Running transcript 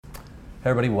Hey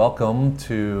everybody, welcome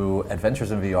to Adventures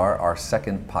in VR, our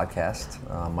second podcast.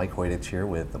 Mike Hoydich here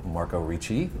with Marco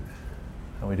Ricci.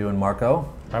 How are we doing,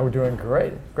 Marco? We're doing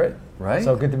great. Right?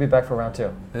 So good to be back for round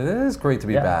two. It is great to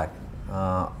be back.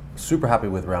 Super happy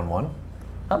with round one.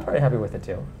 I'm pretty happy with it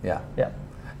too. Yeah. Yeah.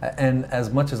 And as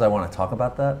much as I want to talk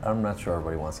about that, I'm not sure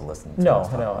everybody wants to listen to us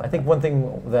talk about I think one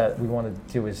thing that we want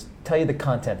to do is tell you the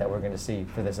content that we're going to see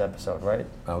for this episode, right?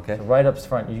 Okay. So right up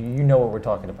front, you know what we're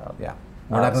talking about. Yeah.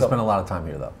 We're not going to spend a lot of time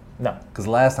here, though. No. Because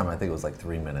last time I think it was like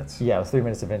 3 minutes. Yeah, it was 3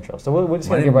 minutes of intro. So we're just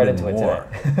going to get right into it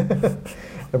today.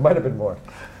 There might have been more.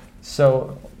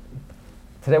 So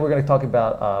today we're going to talk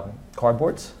about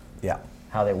cardboards. Yeah.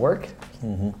 How they work,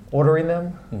 ordering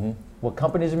them, what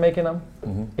companies are making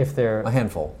them, if they're... A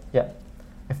handful. Yeah.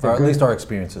 If Or they're at least our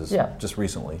experiences Yeah. just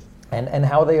recently. and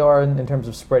how they are in terms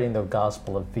of spreading the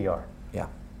gospel of VR. Yeah.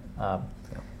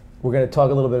 We're going to talk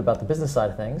a little bit about the business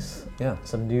side of things. Yeah.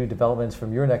 Some new developments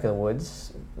from your neck of the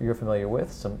woods you're familiar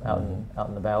with, some out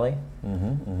in the valley.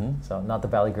 So not the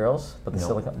Valley Girls, but the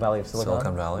Silicon Valley of Silicon.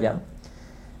 Silicon Valley. Yeah.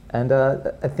 And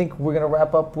I think we're going to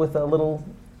wrap up with a little,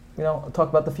 talk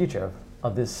about the future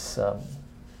of this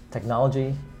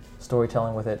technology,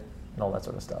 storytelling with it, and all that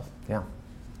sort of stuff. Yeah.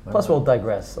 Plus, we'll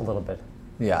digress a little bit.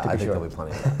 Yeah, I think sure. there'll be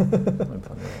plenty of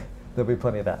that. There'll be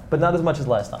plenty of that, but not as much as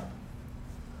last time.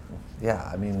 Yeah,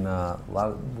 I mean,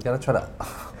 we got to try to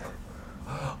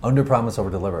under-promise,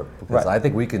 over-deliver, because I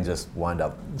think we can just wind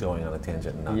up going on a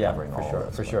tangent and not covering all of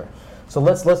it. For sure. So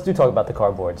let's talk about the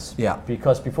cardboards. Yeah.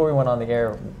 Because before we went on the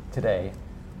air today,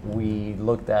 we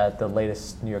looked at the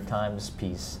latest New York Times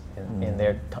piece in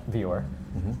their viewer,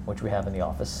 which we have in the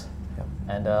office.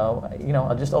 Yeah. And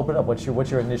I'll just open it up.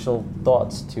 What's your initial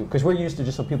thoughts to? Because we're used to,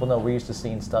 just so people know, we're used to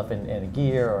seeing stuff in a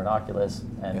Gear or an Oculus.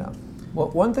 And yeah. Well,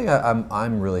 one thing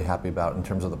I'm really happy about in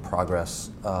terms of the progress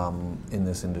in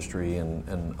this industry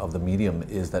and of the medium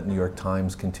is that New York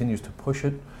Times continues to push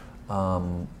it.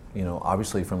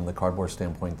 Obviously from the cardboard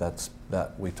standpoint,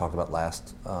 that we talked about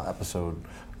last episode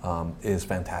is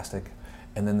fantastic.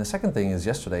 And then the second thing is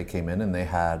yesterday came in and they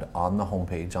had on the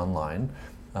homepage online,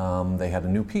 they had a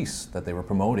new piece that they were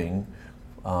promoting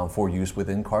for use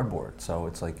within cardboard. So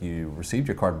it's like you received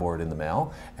your cardboard in the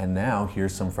mail and now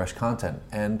here's some fresh content.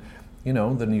 And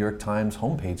the New York Times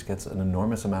homepage gets an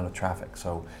enormous amount of traffic.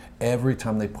 So every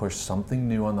time they push something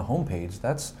new on the homepage,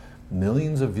 that's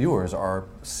millions of viewers are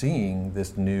seeing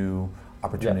this new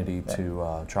opportunity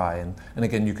to try. And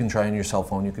again, you can try on your cell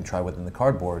phone, you can try within the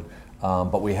cardboard.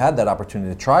 But we had that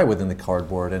opportunity to try within the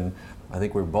cardboard, and I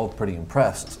think we were both pretty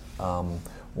impressed.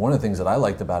 One of the things that I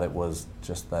liked about it was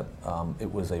just that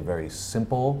it was a very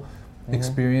simple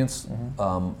experience.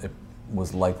 It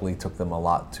was likely took them a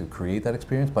lot to create that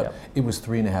experience, but it was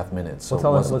 3.5 minutes, so it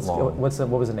wasn't long. What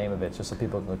was the name of it, just so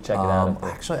people can check it out?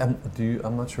 Actually,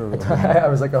 I'm not sure. I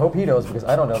was like, I hope he knows because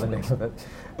I don't know the name of it.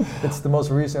 It's the most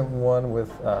recent one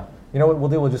with. You know what we'll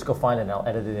do? We'll just go find it and I'll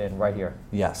edit it in right here.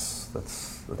 Yes,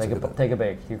 that's take a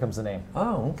break. Here comes the name.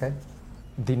 Oh, okay.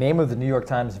 The name of the New York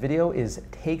Times video is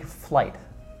 "Take Flight,"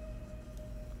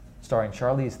 starring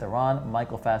Charlize Theron,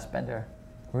 Michael Fassbender,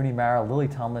 Rooney Mara, Lily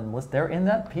Tomlin. They're in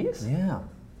that piece? Yeah.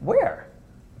 Where?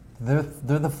 They're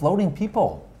the floating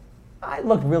people. I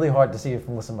looked really hard to see if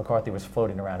Melissa McCarthy was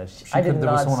floating around. I did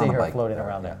not see her floating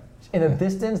around there. In the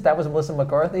distance, that was Melissa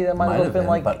McCarthy. That might have been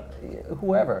like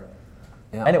whoever.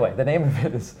 Yeah. Anyway, the name of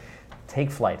it is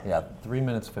 "Take Flight." Yeah, 3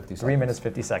 minutes 50 seconds. 3 minutes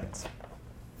 50 seconds.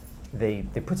 They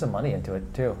put some money into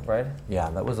it too, right? Yeah,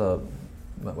 that was a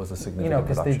significant.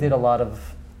 Because they did a lot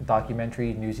of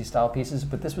documentary, newsy style pieces,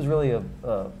 but this was really a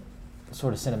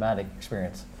sort of cinematic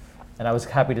experience, and I was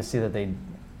happy to see that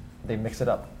they mix it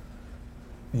up.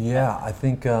 Yeah, I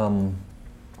think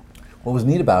what was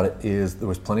neat about it is there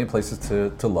was plenty of places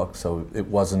to look, so it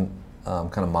wasn't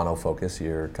kind of monofocus.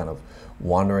 You're kind of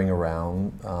wandering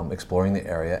around, exploring the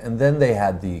area, and then they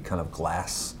had the kind of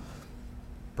glass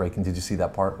breaking. Did you see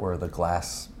that part where the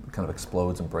glass kind of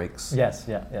explodes and breaks? Yes,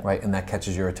 yeah. Right, and that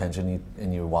catches your attention,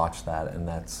 and you watch that, and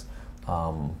that's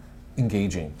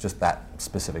engaging. Just that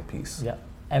specific piece. Yeah,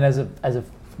 and as a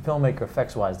filmmaker,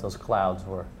 effects-wise, those clouds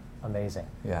were amazing.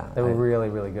 Yeah, they were really,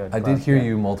 really good. I did hear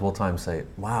you multiple times say,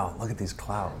 "Wow, look at these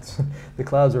clouds." The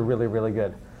clouds are really, really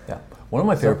good. Yeah, one of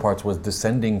my favorite parts was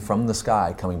descending from the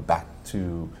sky, coming back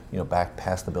to back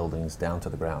past the buildings down to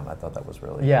the ground. I thought that was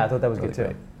really I thought that was really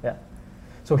good too. Yeah.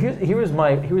 So here's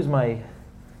my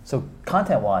so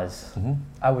content-wise,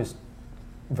 I was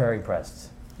very impressed,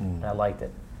 and I liked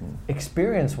it.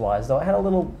 Experience-wise, though, I had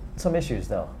some issues,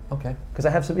 though. Okay. Because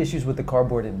I have some issues with the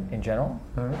cardboard in general.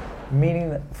 All right. Meaning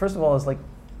that, first of all, it's like,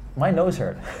 my nose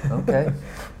hurt. Okay.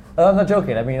 I'm not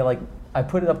joking. I mean, like, I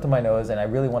put it up to my nose, and I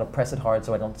really want to press it hard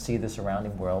so I don't see the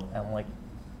surrounding world, and I'm like,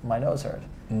 my nose hurt.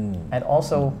 And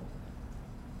also,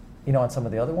 you know, on some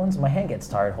of the other ones, my hand gets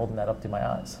tired holding that up to my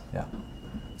eyes. Yeah.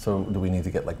 So do we need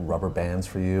to get like rubber bands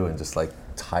for you and just like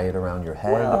tie it around your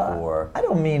head, or I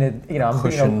don't mean it, you know,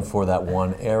 cushion for that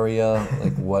one area?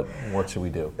 Like what should we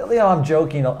do? You know, I'm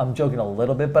joking a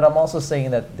little bit, but I'm also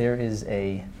saying that there's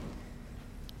a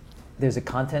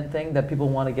content thing that people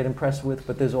want to get impressed with,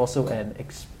 but there's also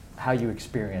how you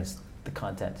experience the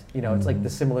content. You know, it's like the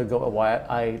similar why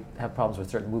I have problems with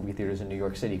certain movie theaters in New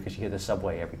York City, because you hear the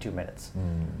subway every 2 minutes.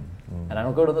 And I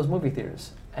don't go to those movie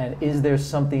theaters. And is there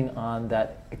something on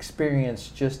that experience,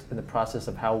 just in the process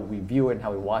of how we view it and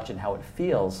how we watch it and how it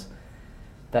feels,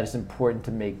 that is important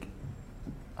to make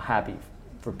happy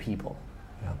for people?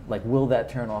 Yeah. Like, will that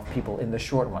turn off people in the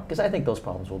short run? Because I think those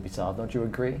problems will be solved. Don't you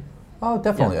agree? Oh,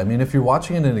 definitely. Yeah. I mean, if you're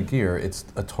watching it in a gear, it's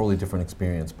a totally different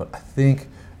experience. But I think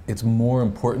it's more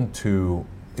important to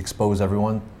expose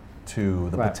everyone to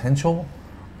the potential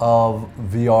of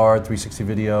VR, 360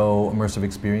 video, immersive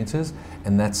experiences,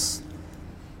 and that's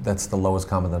the lowest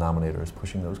common denominator, is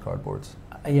pushing those cardboards.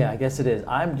 Yeah, I guess it is.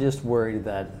 I'm just worried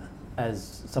that,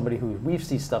 as somebody we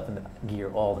see stuff in the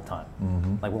gear all the time.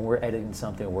 Like when we're editing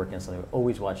something or working on something, we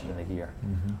always watch it in the gear.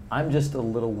 I'm just a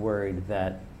little worried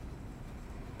that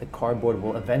the cardboard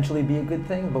will eventually be a good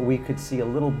thing, but we could see a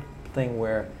little thing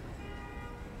where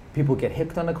people get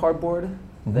hooked on the cardboard.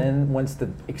 Then once the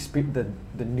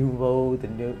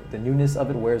newness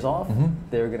of it wears off,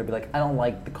 they're going to be like, I don't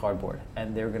like the cardboard,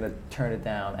 and they're going to turn it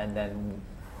down. And then,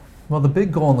 well, the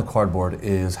big goal in the cardboard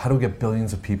is how do we get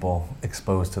billions of people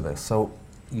exposed to this? So,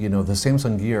 you know, the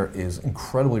Samsung Gear is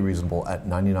incredibly reasonable at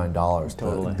 $99.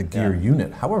 Totally. The Gear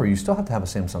unit. However, you still have to have a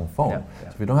Samsung phone. So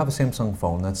if you don't have a Samsung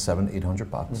phone, that's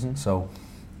 $700-800. So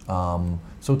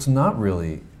it's not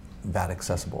really that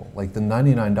accessible. Like, the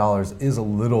 $99 is a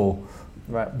little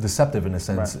deceptive in a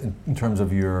sense, in terms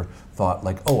of your thought,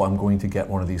 like, oh, I'm going to get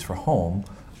one of these for home.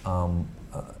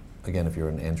 Again, if you're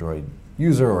an Android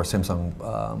user or a Samsung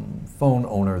phone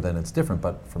owner, then it's different.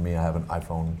 But for me, I have an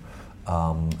iPhone,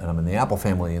 and I'm in the Apple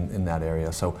family in that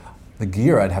area. So the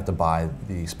Gear, I'd have to buy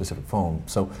the specific phone.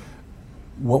 So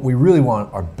what we really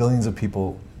want are billions of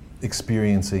people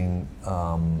experiencing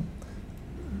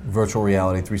virtual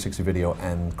reality, 360 video,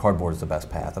 and cardboard is the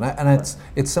best path. And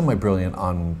it's semi-brilliant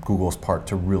on Google's part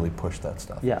to really push that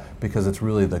stuff. Yeah. Because it's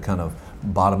really the kind of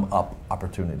bottom-up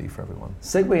opportunity for everyone.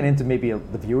 Segueing into maybe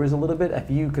the viewers a little bit,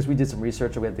 because we did some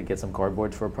research and we had to get some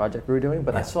cardboards for a project we were doing,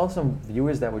 but I saw some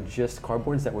viewers that were just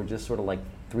cardboards that were just sort of like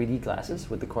 3D glasses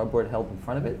with the cardboard held in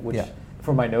front of it, which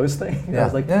for my nose thing, I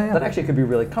was like, that actually could be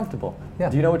really comfortable.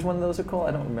 Yeah. Do you know which one of those are called?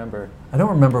 I don't remember. I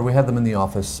don't remember. We had them in the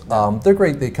office. They're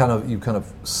great. They you kind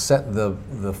of set the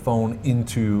phone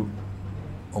into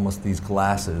almost these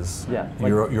glasses. Yeah. Like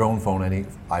your own phone, any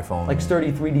iPhone. Like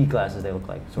sturdy 3D glasses, they look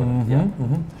like, sort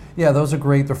of. Yeah, those are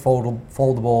great. They're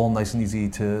foldable, nice and easy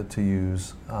to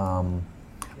use.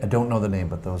 I don't know the name,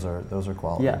 but those are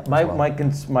quality. Yeah, my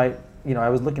I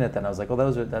was looking at that and I was like,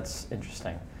 well, that's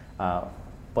interesting. But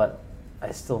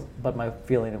my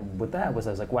feeling with that was, I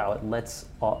was like, wow, it lets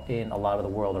in a lot of the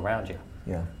world around you.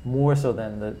 Yeah. More so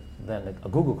than a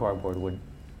Google Cardboard would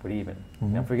even.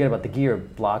 Now, forget about the Gear,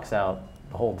 blocks out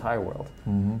the whole entire world.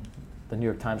 The New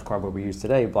York Times cardboard we use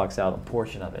today blocks out a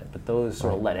portion of it, but those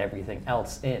sort of let everything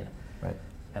else in. Right.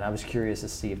 And I was curious to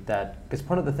see if because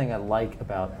part of the thing I like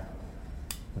about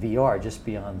VR, just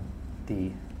beyond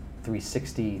the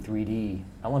 360 3D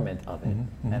element of it,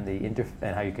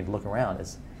 and how you can look around,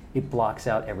 is it blocks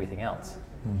out everything else.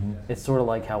 It's sort of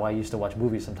like how I used to watch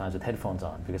movies sometimes with headphones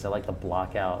on, because I like to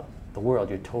block out the world.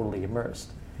 You're totally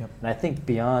immersed. And I think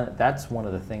that's one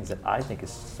of the things that I think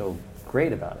is so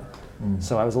great about it.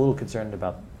 So I was a little concerned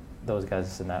about those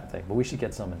guys in that thing, but we should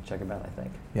get some and check them out, I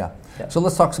think. Yeah. So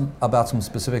let's talk about some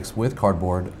specifics with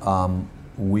cardboard.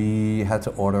 We had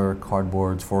to order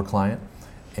cardboards for a client,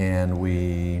 and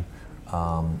we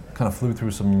kind of flew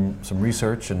through some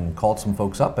research and called some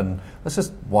folks up, and let's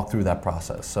just walk through that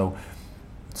process.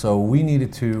 So we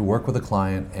needed to work with a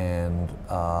client and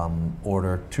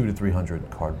order 200 to 300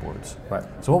 cardboards. Right.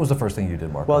 So what was the first thing you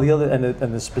did, Mark? Well,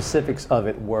 the specifics of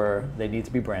it were they need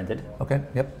to be branded. Okay.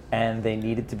 Yep. And they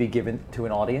needed to be given to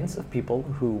an audience of people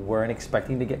who weren't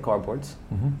expecting to get cardboards,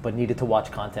 but needed to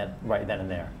watch content right then and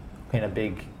there in a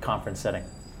big conference setting.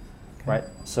 Okay. Right.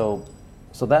 So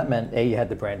that meant A, you had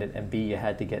to brand it, and B, you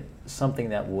had to get something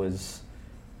that was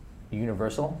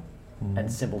universal and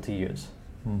simple to use.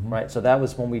 Right, so that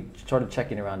was when we started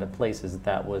checking around at places.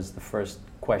 That was the first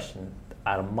question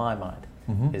out of my mind: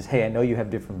 is, hey, I know you have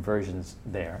different versions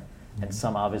there. and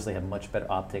some obviously have much better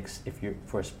optics if you're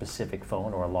for a specific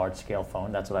phone or a large scale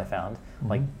phone. That's what I found.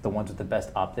 Like the ones with the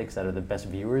best optics that are the best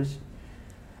viewers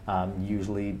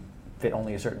usually fit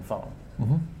only a certain phone.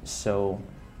 So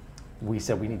we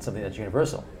said we need something that's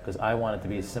universal, because I want it to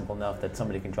be simple enough that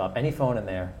somebody can drop any phone in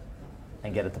there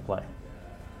and get it to play.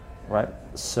 Right?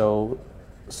 So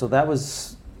that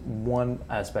was one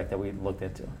aspect that we looked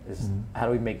into, is how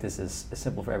do we make this as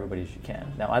simple for everybody as you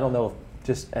can. Now, I don't know if,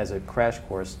 just as a crash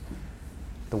course,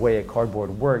 the way a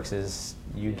cardboard works is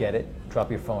you get it,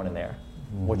 drop your phone in there.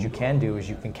 What you can do is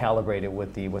you can calibrate it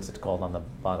with the, what's it called on the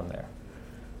bottom there?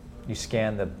 You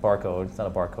scan the barcode, it's not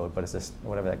a barcode, but it's this,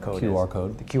 whatever that code QR is.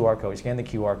 code. The QR code, you scan the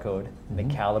QR code, and it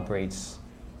calibrates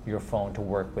your phone to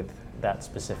work with that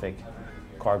specific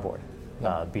cardboard.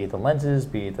 Be it the lenses,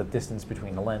 be it the distance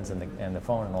between the lens and the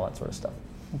phone and all that sort of stuff.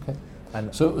 Okay.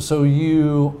 And So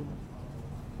you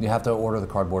have to order the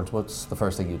cardboards. What's the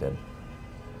first thing you did?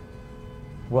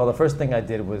 well, the first thing I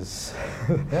did was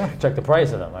check the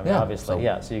price of them. I mean, Yeah, obviously,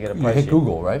 so you get a You price hit sheet.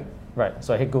 Google, right? Right,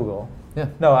 so I hit Google. Yeah.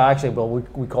 No, actually, well,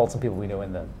 we called some people we knew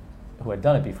who had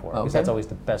done it before, because Okay. that's always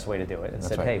the best way to do it, and That's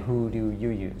said, right. hey, who do you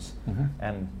use?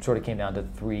 And sort of came down to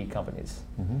 3 companies,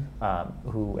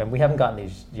 and we haven't gotten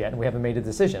these yet, and we haven't made a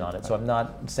decision on it, so I'm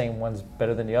not saying one's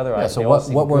better than the other. Yeah. So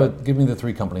what were? Give me the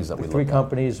 3 companies that we The 3 looked at.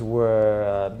 companies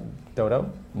were Dodo,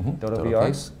 Dodo Dodo VR,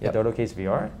 Case, yeah, yep. Dodo Case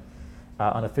VR,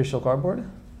 Unofficial Cardboard,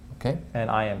 Okay. and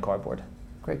I Am Cardboard.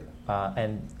 Great.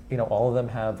 And all of them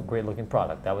have a great looking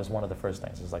product. That was one of the first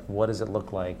things. It's like, what does it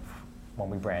look like when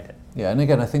we brand it? Yeah, and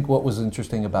again, I think what was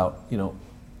interesting about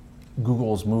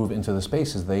Google's move into the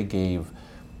space is they gave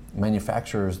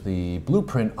manufacturers the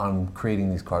blueprint on creating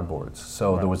these cardboards.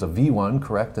 So there was a V1,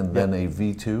 correct, and then a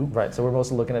V2. Right. So we're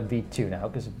mostly looking at V2 now,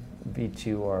 because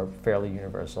V2 are fairly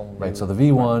universal. Right. So the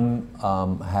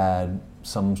V1 had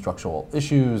some structural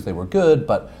issues. They were good,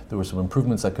 but there were some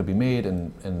improvements that could be made,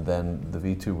 and then the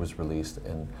V2 was released,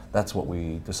 and that's what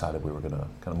we decided we were going to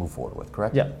kind of move forward with,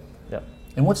 correct? Yeah. Yeah.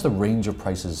 And what's the range of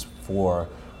prices for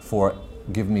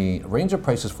give me a range of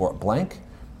prices for a blank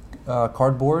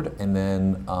cardboard, and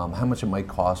then how much it might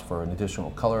cost for an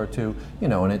additional color or two,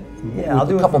 and I'll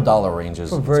do a it couple for- dollar ranges.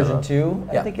 For et version cetera. 2,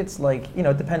 Yeah. I think it's like,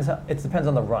 it depends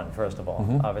on the run, first of all,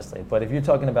 obviously. But if you're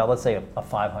talking about, let's say, a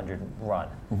 500 run,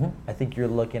 I think you're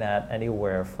looking at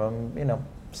anywhere from,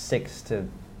 $6 to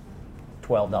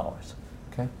 $12.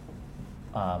 Okay.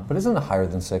 But isn't it higher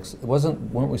than 6?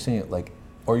 Weren't we seeing it like,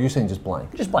 or are you saying just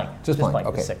blank? Just blank. Just blank.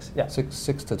 Okay. 6, yeah.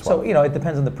 6 to 12. So, it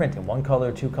depends on the printing. 1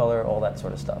 color, 2 color, all that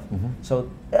sort of stuff. So,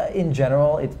 in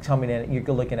general, it's coming in, you're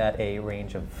looking at a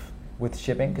range of, with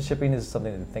shipping, because shipping is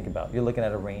something to think about. You're looking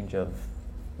at a range of,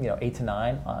 8 to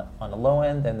 9 on the low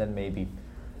end, and then maybe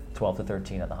 12 to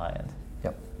 13 on the high end.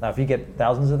 Yep. Now, if you get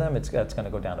thousands of them, it's going to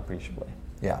go down appreciably.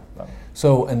 Yeah. So-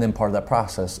 So, and then part of that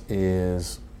process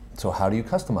is, so how do you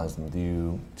customize them? Do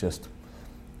you just,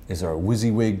 is there a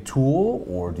WYSIWYG tool,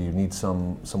 or do you need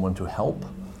someone to help?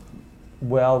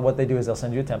 Well, what they do is they'll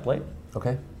send you a template,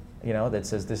 Okay. that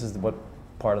says this is what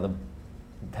part of the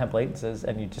template says,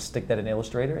 and you just stick that in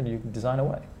Illustrator and you can design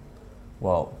away.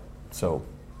 Well, so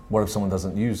what if someone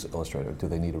doesn't use Illustrator? Do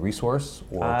they need a resource,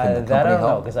 or can the That company I don't know,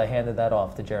 help? because I handed that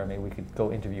off to Jeremy. We could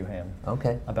go interview him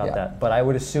Okay. about yeah. that. But I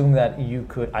would assume that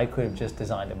I could have just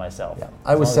designed it myself. Yeah.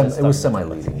 As long as It was stuck in the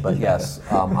template. semi-leading, but yes,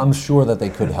 I'm sure that they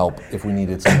could help if we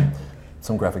needed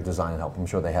some graphic design help. I'm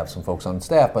sure they have some folks on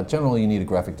staff, but generally you need a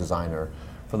graphic designer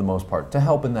for the most part to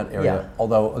help in that area. Yeah.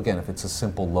 Although, again, if it's a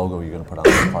simple logo you're going to put on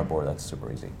the cardboard, that's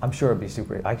super easy. I'm sure it'd be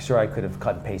super. I'm sure I could have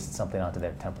cut and pasted something onto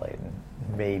their template and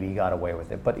maybe got away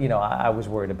with it. But I was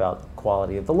worried about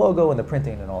quality of the logo and the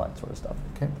printing and all that sort of stuff.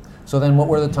 Okay. So then, what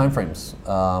were the timeframes?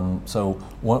 So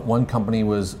one company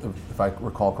was, if I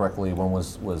recall correctly, one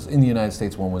was in the United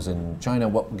States, one was in China.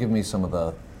 Give me some of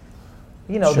the.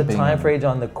 The Shipping time and- frame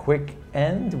on the quick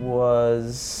end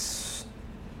was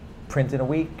print in a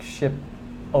week, ship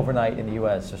overnight in the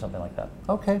U.S. or something like that.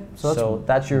 Okay. So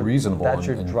that's your reasonable. That's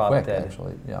your and drop quick, dead.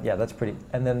 actually. Yeah. Yeah, that's pretty.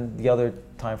 And then the other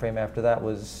time frame after that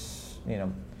was,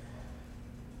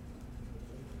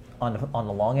 on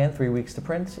the long end, 3 weeks to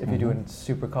print if you're doing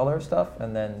super color stuff,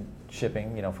 and then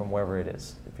shipping, from wherever it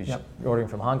is. If you're ordering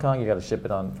from Hong Kong, you got to ship it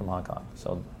from Hong Kong.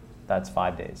 So that's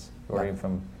 5 days. If you're ordering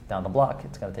from down the block,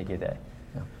 it's going to take you a day.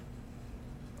 Yeah.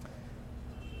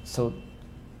 So,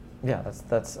 yeah,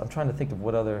 that's. I'm trying to think of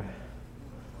what other.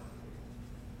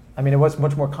 I mean, it was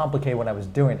much more complicated when I was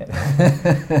doing it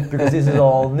because this is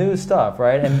all new stuff,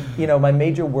 right? And my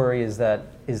major worry is that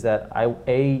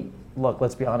look,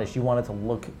 let's be honest, you want it to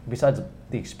look, besides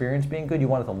the experience being good, you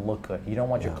want it to look good. You don't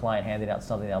want your client handing out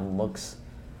something that looks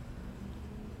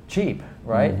cheap,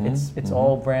 right? It's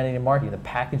all branding and marketing. The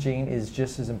packaging is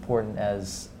just as important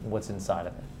as what's inside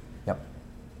of it. Yep.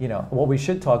 You know, what we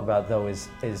should talk about though is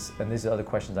and these are other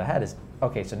questions I had is,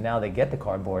 okay, so now they get the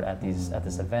cardboard at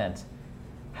this event.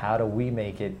 How do we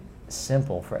make it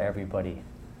simple for everybody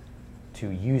to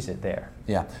use it there?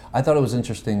 Yeah, I thought it was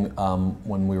interesting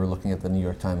when we were looking at the New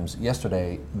York Times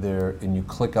yesterday there, and you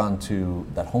click onto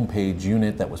that homepage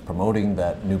unit that was promoting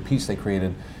that new piece they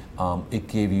created. It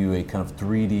gave you a kind of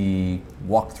 3D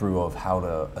walkthrough of how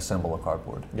to assemble a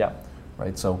cardboard. Yeah.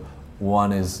 Right. So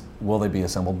one is, will they be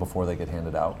assembled before they get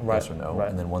handed out? Right. Yes or no? Right.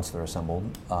 And then once they're assembled,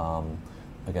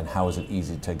 again, how is it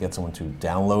easy to get someone to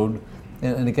download?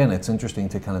 And again, it's interesting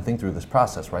to kind of think through this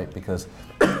process, right? Because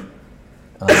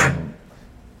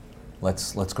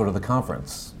let's go to the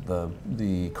conference.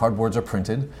 The cardboards are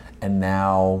printed, and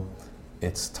now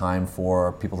it's time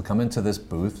for people to come into this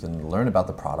booth and learn about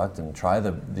the product and try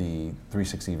the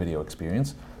 360 video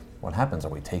experience. What happens? Are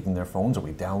we taking their phones? Are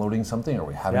we downloading something? Are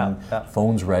we having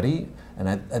phones ready? And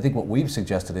I think what we've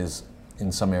suggested is,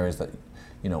 in some areas, that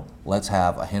let's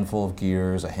have a handful of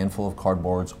gears, a handful of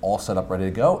cardboards, all set up, ready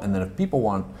to go. And then if people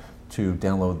want to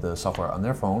download the software on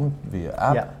their phone via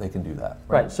app, they can do that.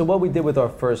 Right. So what we did with our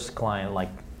first client, like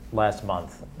last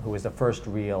month, who was the first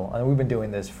reel, and we've been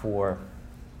doing this for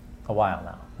a while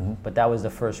now, but that was the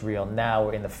first reel. Now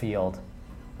we're in the field.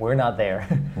 We're not there.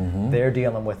 They're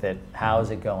dealing with it.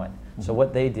 How's it going? So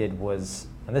what they did was,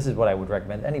 and this is what I would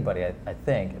recommend anybody, I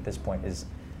think, at this point, is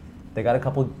they got a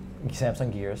couple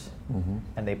Samsung Gears,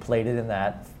 and they played it in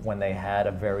that when they had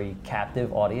a very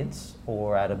captive audience,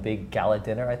 or at a big gala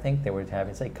dinner, I think, they were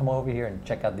having, say, come over here and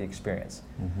check out the experience.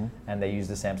 And they used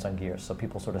the Samsung Gears, so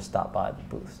people sort of stopped by the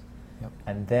booths. Yep.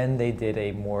 And then they did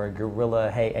a more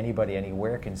guerrilla, hey, anybody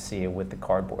anywhere can see it with the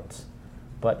cardboards.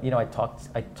 But I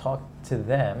talked to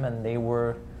them, and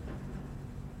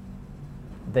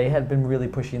they had been really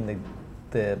pushing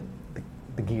the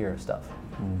gear stuff.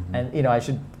 And I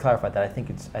should clarify that I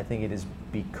think it is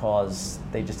because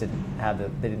they just they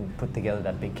didn't put together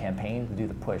that big campaign to do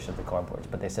the push of the cardboards,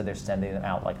 but they said they're sending them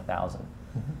out like 1,000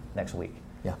 next week.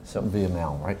 Yeah. So via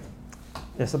mail, right?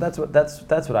 Yeah. So that's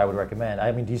what I would recommend.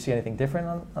 I mean, do you see anything different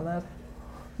on that?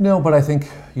 No, but I think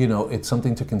it's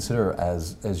something to consider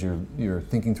as you're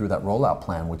thinking through that rollout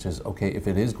plan, which is, okay, if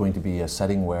it is going to be a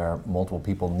setting where multiple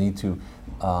people need to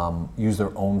use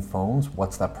their own phones,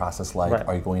 what's that process like? Right.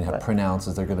 Are you going to have printouts?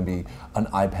 Is there going to be an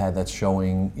iPad that's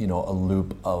showing a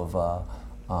loop of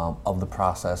the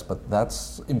process? But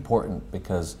that's important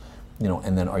because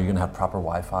and then are you going to have proper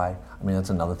Wi-Fi? I mean,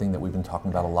 that's another thing that we've been talking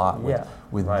about a lot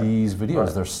with these videos.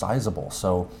 Right. They're sizable,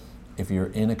 so if you're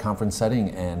in a conference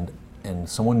setting and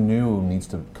someone new needs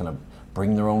to kind of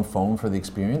bring their own phone for the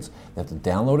experience, they have to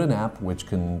download an app, which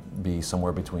can be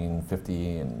somewhere between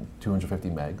 50 and 250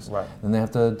 megs. Right. Then they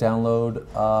have to download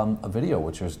a video,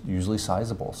 which is usually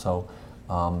sizable. So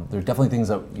there are definitely things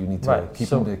that you need to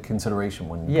keep into consideration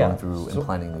when you're going through and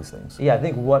planning these things. Yeah, I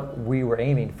think what we were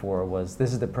aiming for was,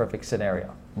 this is the perfect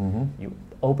scenario. You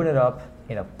open it up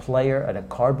in a player and a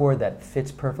cardboard that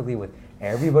fits perfectly with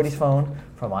everybody's phone,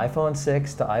 from iPhone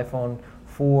 6 to iPhone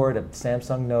 4 to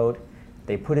Samsung Note.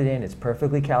 They put it in, it's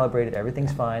perfectly calibrated,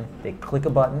 everything's fine. They click a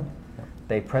button,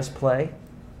 they press play,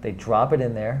 they drop it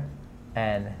in there,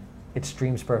 and it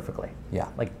streams perfectly. Yeah.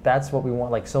 Like, that's what we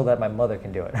want, like, so that my mother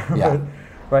can do it. Yeah.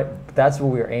 Right? That's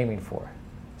what we were aiming for.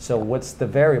 So what's the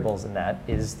variables in that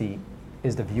is the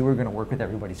viewer going to work with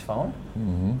everybody's phone?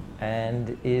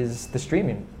 And is the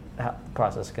streaming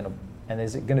process going to, and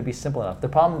is it going to be simple enough? The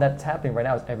problem that's happening right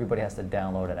now is everybody has to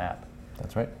download an app.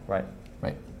 That's right. Right.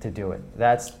 To do it.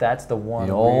 That's the one.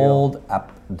 The old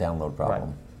app download problem.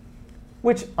 Right.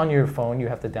 Which on your phone you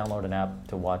have to download an app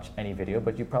to watch any video,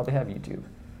 but you probably have YouTube.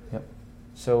 Yep.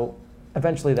 So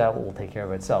eventually that will take care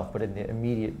of itself. But in the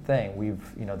immediate thing,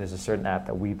 there's a certain app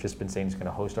that we've just been saying is going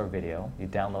to host our video. You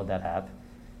download that app,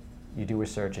 you do a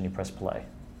search, and you press play,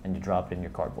 and you drop it in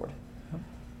your cardboard.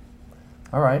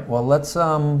 All right. Well, let's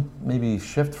maybe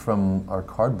shift from our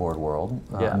cardboard world.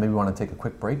 Maybe we want to take a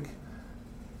quick break.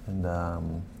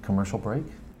 And commercial break.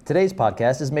 Today's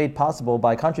podcast is made possible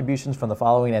by contributions from the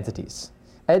following entities: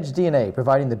 Edge DNA,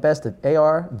 providing the best of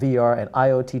AR, VR, and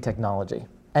IoT technology;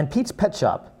 and Pete's Pet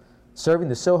Shop, serving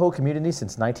the Soho community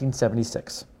since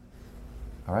 1976.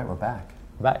 All right, we're back.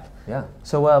 We're back. Yeah.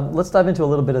 So let's dive into a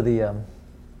little bit of the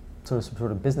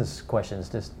sort of business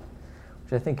questions,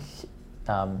 which I think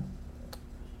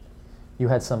you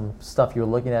had some stuff you were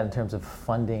looking at in terms of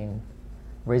funding,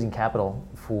 raising capital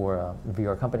for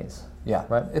VR companies. Yeah,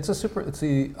 right. It's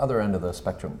the other end of the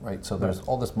spectrum, right? So there's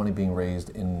all this money being raised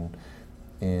in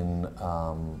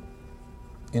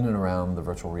in and around the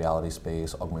virtual reality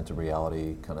space, augmented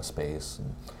reality kind of space,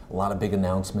 and a lot of big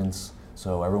announcements.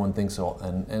 So everyone thinks,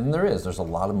 and there's a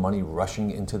lot of money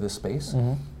rushing into this space,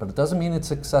 but it doesn't mean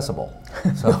it's accessible.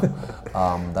 So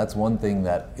that's one thing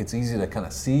that it's easy to kind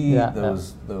of see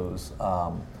those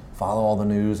follow all the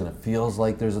news, and it feels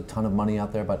like there's a ton of money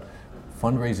out there, but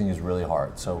fundraising is really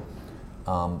hard. So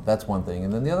that's one thing.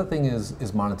 And then the other thing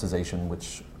is monetization,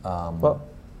 which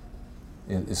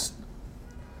is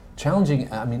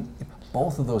challenging. I mean,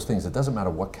 both of those things, it doesn't matter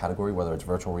what category, whether it's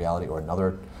virtual reality or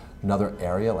another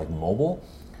area like mobile,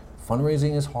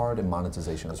 fundraising is hard and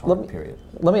monetization is hard, period.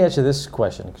 Let me ask you this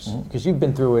question, because you've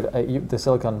been through it, the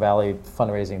Silicon Valley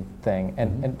fundraising thing,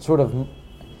 and sort of,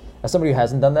 as somebody who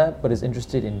hasn't done that but is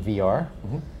interested in VR,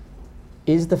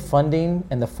 is the funding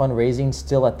and the fundraising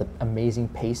still at the amazing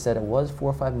pace that it was 4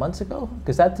 or 5 months ago?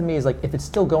 Because that to me is like, if it's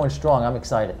still going strong, I'm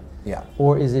excited. Yeah.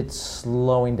 Or is it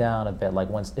slowing down a bit? Like,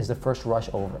 is the first rush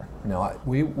over? No,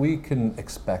 we can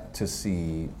expect to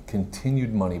see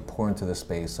continued money pour into this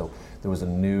space. So there was a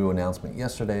new announcement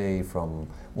yesterday from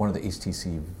one of the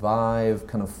HTC Vive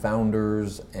kind of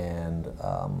founders, and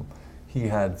he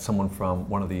had someone from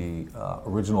one of the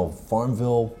original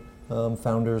Farmville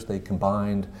founders. They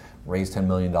combined, raised $10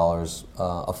 million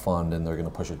a fund, and they're going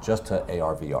to push it just to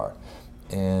AR, VR.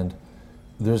 And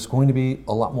there's going to be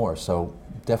a lot more. So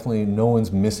definitely no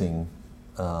one's missing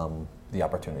the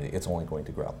opportunity. It's only going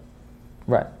to grow.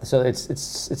 Right. So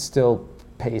it's still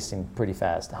pacing pretty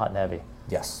fast, hot and heavy.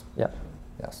 Yes. Yeah.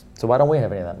 Yes. So why don't we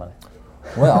have any of that money?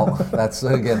 Well, that's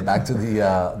again back to the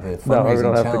fundraising no, we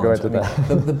don't have challenge. to go into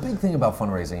that. The big thing about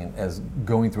fundraising, as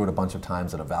going through it a bunch of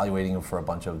times and evaluating it for a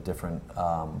bunch of different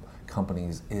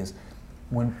companies, is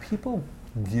when people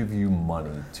give you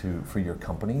money for your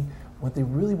company, what they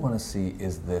really want to see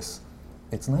is this.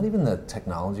 It's not even the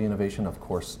technology innovation, of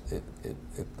course,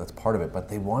 that's part of it, but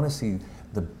they want to see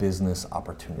the business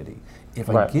opportunity. If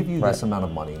I give you this amount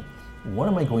of money, what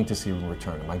am I going to see in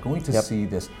return? Am I going to see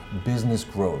this business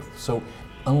growth? So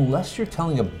unless you're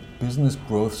telling a business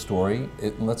growth story,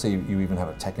 let's say you even have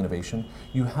a tech innovation,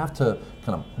 you have to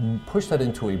kind of push that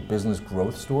into a business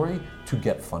growth story to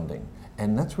get funding.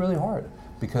 And that's really hard,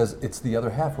 because it's the other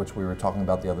half, which we were talking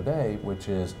about the other day, which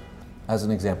is, as an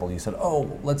example, you said,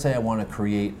 oh, let's say I want to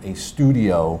create a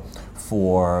studio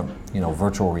for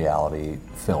virtual reality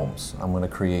films. we're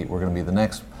going to be the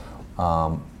next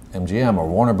MGM or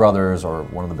Warner Brothers or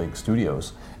one of the big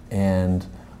studios. And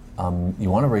you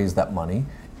want to raise that money,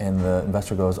 and the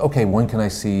investor goes, okay, when can I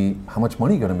see how much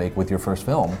money you're going to make with your first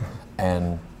film?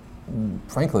 And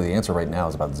frankly, the answer right now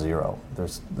is about zero.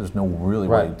 There's no really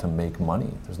way to make money.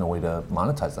 There's no way to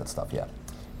monetize that stuff yet.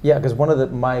 Yeah, because one of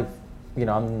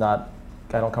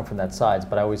I don't come from that side,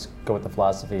 but I always go with the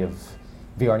philosophy of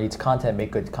VR needs content,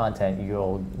 make good content,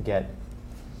 you'll get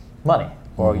money,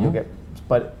 or you'll get,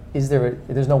 but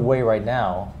there's no way right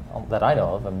now that I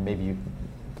know of, and maybe you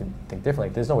can think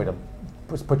differently, there's no way to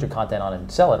put your content on and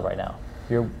sell it right now.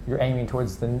 You're aiming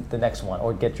towards the next one,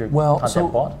 or get your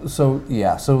content bought? So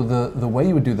the way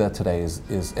you would do that today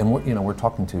is and we're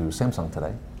talking to Samsung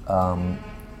today,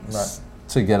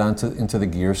 to get into the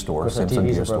Gear store,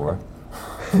 Samsung Gear store.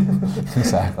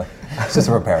 Exactly. It's just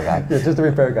a repair guy. Yeah, just a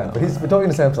repair guy. But we're talking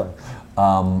to Samsung.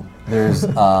 There's,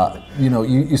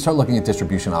 you start looking at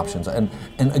distribution options, and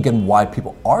again, why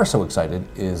people are so excited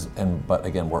is, but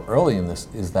again, we're early in this,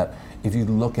 is that if you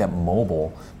look at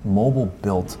mobile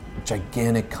built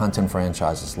gigantic content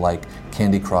franchises like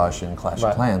Candy Crush and Clash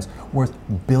of Clans worth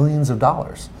billions of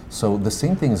dollars. So the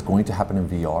same thing is going to happen in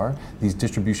VR. These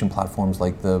distribution platforms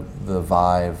like the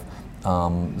Vive,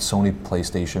 Sony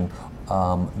PlayStation,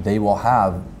 they will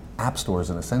have app stores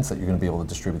in a sense that you're going to be able to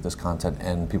distribute this content,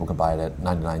 and people can buy it at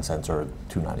 99 cents or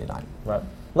 $2.99. Right.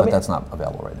 But that's not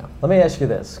available right now. Let me ask you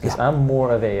this, because I'm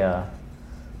more of a,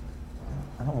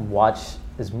 I don't watch,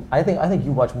 I think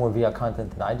you watch more VR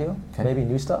content than I do, maybe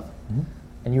new stuff,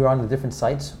 and you're on the different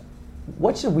sites.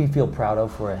 What should we feel proud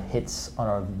of for hits on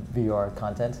our VR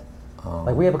content?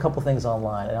 Like, we have a couple things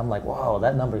online, and I'm like, whoa,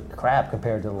 that number crap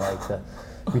compared to like the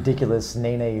ridiculous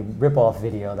Nene ripoff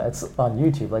video that's on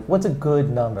YouTube. Like, what's a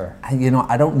good number?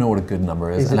 I don't know what a good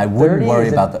number is, and I wouldn't worry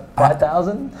about the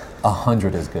 5,000.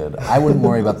 100 is good. I wouldn't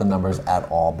worry about the numbers at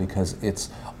all, because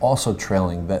it's also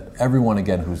trailing that everyone,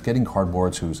 again, who's getting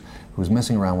cardboards, who's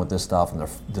messing around with this stuff, and they're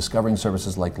discovering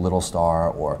services like Little Star,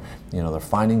 or they're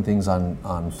finding things on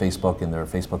Facebook in their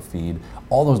Facebook feed.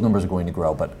 All those numbers are going to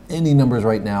grow, but any numbers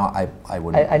right now, I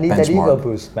wouldn't. I need benchmark. That ego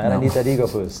boost, man. No. I need that ego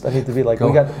boost. I need to be like,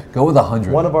 go with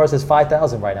 100. One of ours is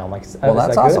 5,000 right now. I'm like, well,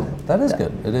 that's awesome. Good? That is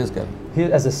good. It is good.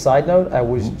 As a side note, I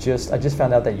just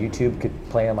found out that YouTube could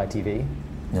play on my TV.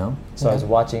 Yeah. So I was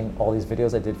watching all these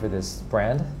videos I did for this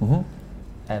brand, Mm-hmm.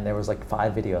 and there was like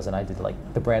 5 videos, and I did like,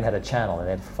 the brand had a channel, and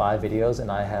they had 5 videos,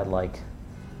 and I had like,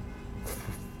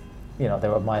 you know, they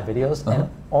were my videos, and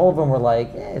all of them were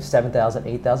like 7,000,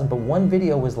 8,000, but one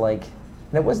video was like,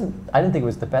 and it wasn't, I didn't think it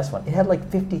was the best one. It had like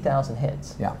 50,000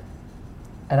 hits. Yeah.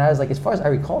 And I was like, as far as I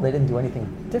recall, they didn't do anything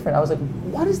different. I was like,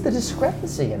 what is the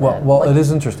discrepancy in Well, that? well, Like, it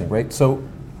is interesting, right? So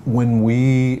when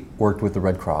we worked with the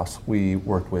Red Cross, we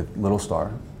worked with Little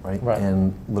Star, right? Right.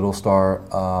 And Little Star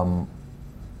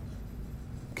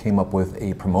came up with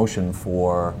a promotion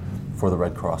for the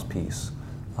Red Cross piece,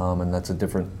 and that's a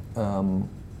different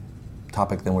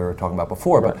topic than we were talking about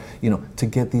before. Right. But you know, to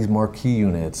get these marquee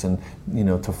units and you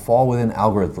know to fall within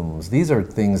algorithms, these are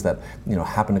things that you know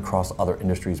happen across other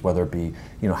industries. Whether it be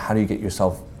you know how do you get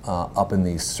yourself up in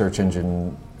these search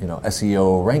engine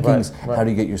SEO rankings? Right. How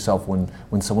do you get yourself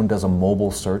when someone does a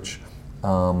mobile search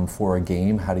for a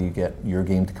game? How do you get your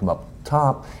game to come up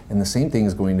top? And the same thing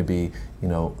is going to be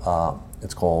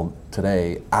it's called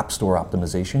today App Store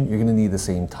optimization. You're going to need the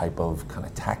same type of kind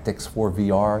of tactics for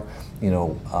VR.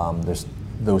 There's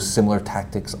those similar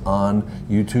tactics on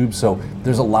YouTube. So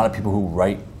there's a lot of people who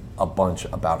write a bunch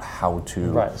about how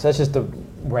to. right. So that's just a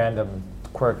random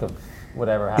quirk of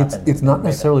whatever happened. It's not Made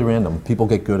it. necessarily random. People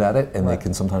get good at it, and Right. they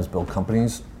can sometimes build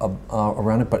companies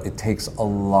around it. But it takes a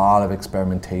lot of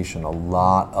experimentation, a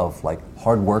lot of like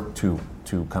hard work to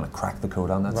kind of crack the code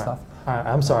on that Right. stuff. All right,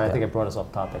 I'm sorry, I think I brought us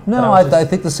off topic. No, But was I just-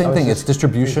 think the I same was thing. just It's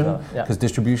distribution, confused about it. because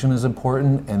distribution is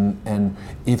important, and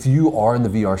if you are in the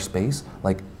VR space,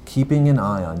 like keeping an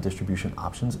eye on distribution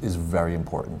options is very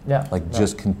important. Yeah, Like yeah.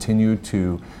 just continue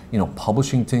to,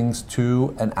 publishing things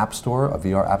to an app store, a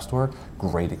VR app store,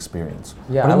 great experience.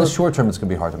 Yeah, but I in the was- short term, it's going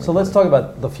to be hard to make. So let's money. talk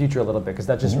about the future a little bit, because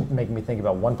that just making me think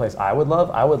about one place I would love.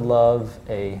 I would love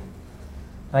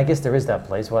and I guess there is that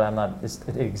place. What I'm not,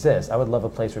 it exists. I would love a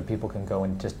place where people can go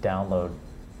and just download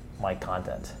my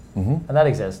content, and that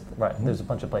exists. Right? There's a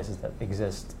bunch of places that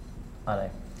exist but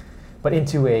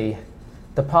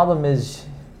the problem is.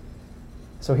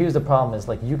 So here's the problem: is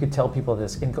like you could tell people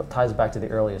this. It ties back to the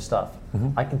earlier stuff.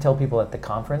 I can tell people at the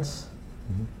conference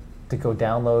to go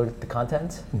download the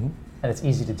content, and it's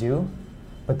easy to do,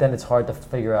 but then it's hard to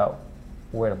figure out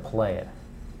where to play it.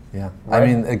 Yeah, Right? I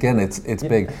mean, again, it's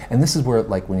big, and this is where,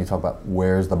 like, when you talk about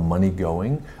where's the money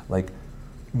going, like,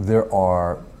 there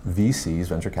are VCs,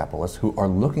 venture capitalists, who are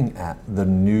looking at the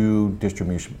new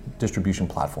distribution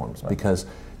platforms, because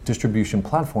distribution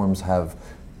platforms have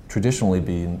traditionally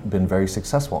been very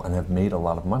successful and have made a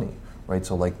lot of money, right?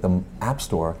 So, like the App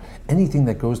Store, anything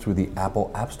that goes through the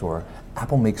Apple App Store,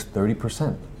 Apple makes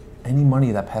 30%. Any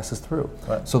money that passes through.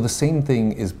 Right. So the same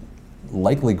thing is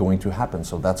likely going to happen.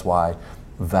 So that's why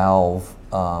Valve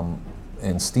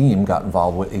and Steam got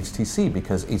involved with HTC,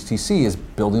 because HTC is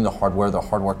building the hardware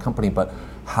company, but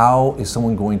how is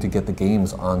someone going to get the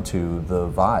games onto the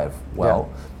Vive? Well,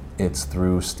 it's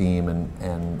through Steam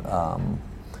and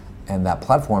that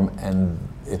platform, and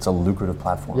it's a lucrative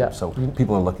platform. Yeah. So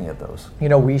people are looking at those.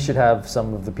 We should have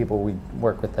some of the people we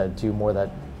work with that do more of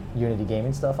that Unity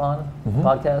gaming stuff on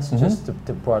podcasts, just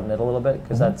to broaden it a little bit,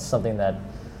 because that's something that,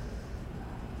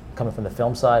 coming from the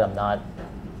film side, I'm not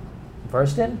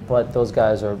versed in, but those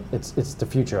guys are, it's the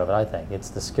future of it, I think. It's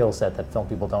the skill set that film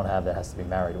people don't have that has to be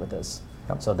married with this.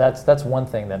 Yep. So that's one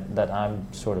thing that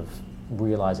I'm sort of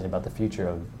realizing about the future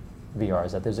of VR,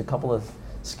 is that there's a couple of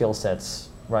skill sets,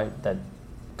 right, that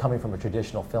coming from a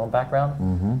traditional film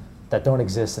background that don't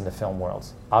exist in the film world.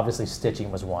 Obviously,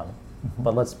 stitching was one,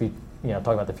 but let's be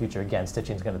talking about the future again.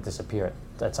 Stitching is going to disappear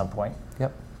at some point.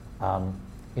 Yep.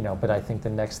 But I think the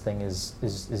next thing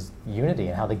is Unity,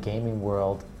 and how the gaming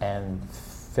world and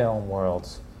film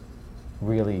worlds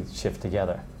really shift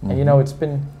together. And it's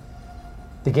been,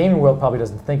 the gaming world probably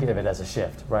doesn't think of it as a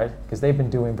shift, right? Because they've been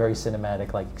doing very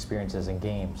cinematic like experiences in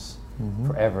games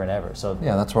forever and ever. So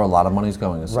Yeah, that's where a lot of money's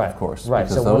going, Right, of course. right.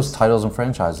 Because So those once- titles and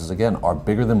franchises, again, are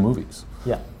bigger than movies.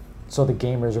 yeah, so the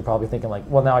gamers are probably thinking like,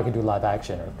 well, now I can do live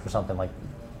action or something like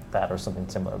that or something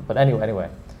similar. But anyway.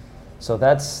 So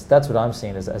that's what I'm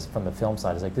seeing as from the film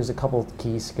side, is like there's a couple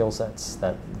key skill sets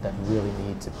that really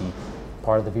need to be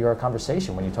part of the VR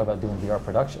conversation when you talk about doing VR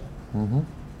production.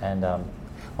 And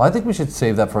Well, I think we should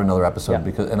save that for another episode,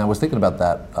 Yeah. and I was thinking about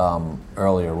that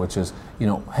earlier, which is,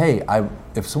 hey,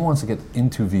 if someone wants to get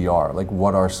into VR, like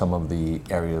what are some of the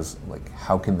areas, like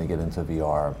how can they get into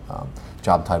VR,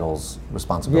 job titles,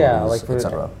 responsibilities, like for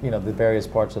etc. the various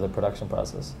parts of the production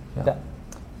process. Yeah.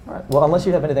 All right. Well, unless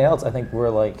you have anything else, I think we're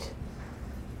like,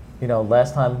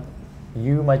 last time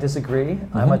you might disagree,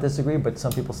 I might disagree, but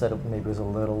some people said maybe it was a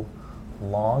little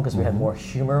long because we had more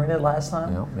humor in it last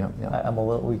time. Yeah. I'm a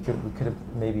little. We could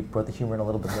have maybe brought the humor in a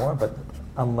little bit more, but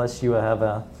unless you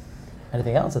have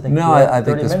anything else, I think No, I think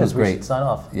 30 this minutes was we great. should sign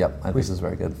off. Yep, I think this is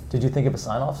very good. Did you think of a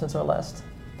sign off since our last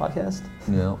podcast?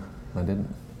 No, I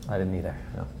didn't. I didn't either.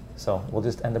 Yeah. So we'll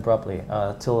just end abruptly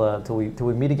till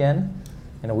we meet again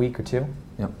in a week or two.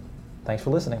 Yep. Thanks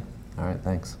for listening. All right,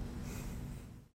 thanks.